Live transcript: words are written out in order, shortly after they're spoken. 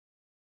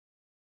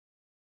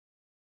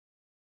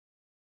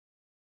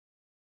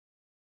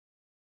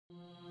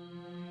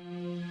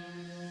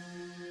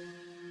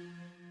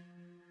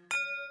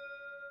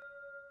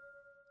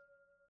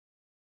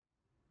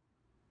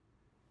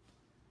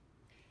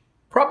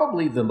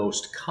Probably the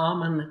most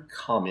common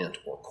comment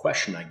or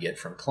question I get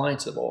from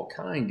clients of all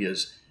kind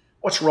is,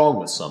 what's wrong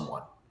with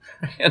someone?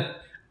 And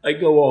I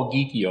go all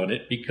geeky on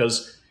it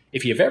because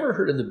if you've ever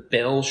heard of the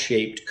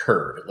bell-shaped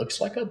curve, it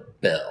looks like a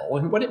bell,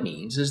 and what it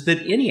means is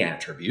that any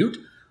attribute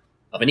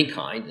of any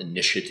kind,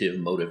 initiative,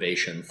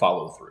 motivation,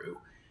 follow-through,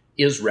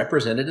 is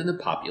represented in the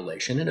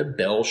population in a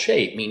bell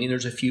shape, meaning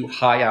there's a few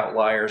high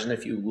outliers and a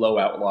few low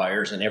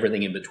outliers and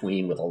everything in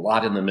between with a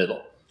lot in the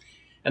middle.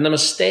 And the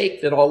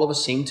mistake that all of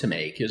us seem to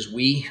make is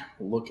we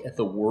look at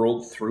the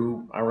world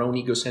through our own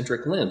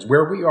egocentric lens,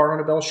 where we are on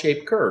a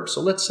bell-shaped curve.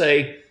 So let's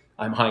say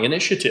I'm high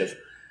initiative,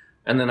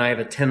 and then I have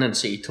a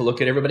tendency to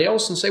look at everybody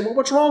else and say, well,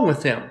 what's wrong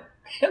with them?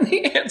 And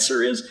the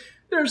answer is,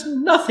 there's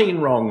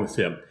nothing wrong with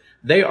them.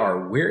 They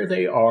are where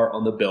they are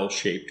on the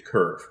bell-shaped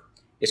curve.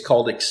 It's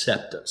called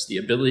acceptance, the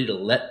ability to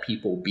let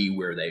people be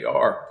where they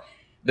are.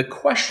 The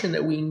question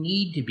that we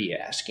need to be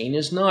asking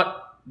is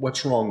not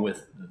what's wrong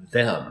with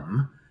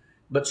them,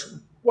 but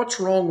what's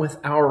wrong with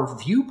our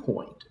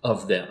viewpoint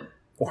of them?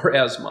 Or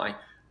as my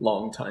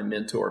longtime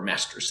mentor,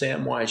 Master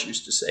Sam Wise,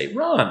 used to say,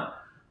 Ron,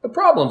 the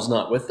problem's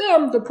not with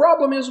them, the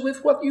problem is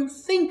with what you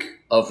think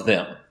of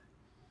them.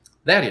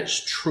 That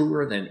is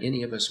truer than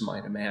any of us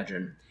might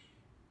imagine.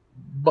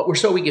 But we're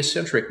so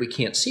egocentric, we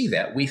can't see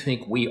that. We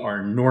think we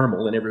are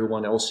normal and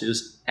everyone else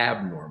is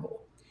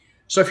abnormal.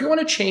 So if you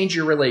want to change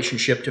your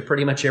relationship to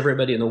pretty much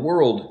everybody in the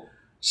world,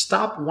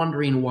 stop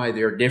wondering why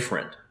they're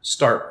different.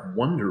 Start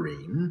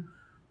wondering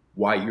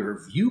why your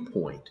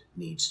viewpoint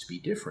needs to be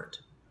different.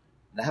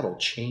 That'll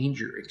change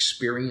your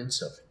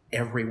experience of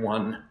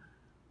everyone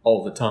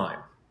all the time.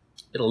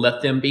 It'll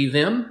let them be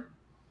them,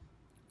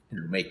 and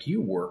it'll make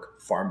you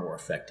work far more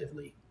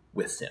effectively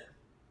with them.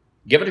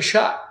 Give it a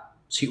shot.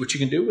 See what you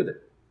can do with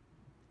it.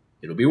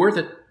 It'll be worth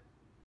it.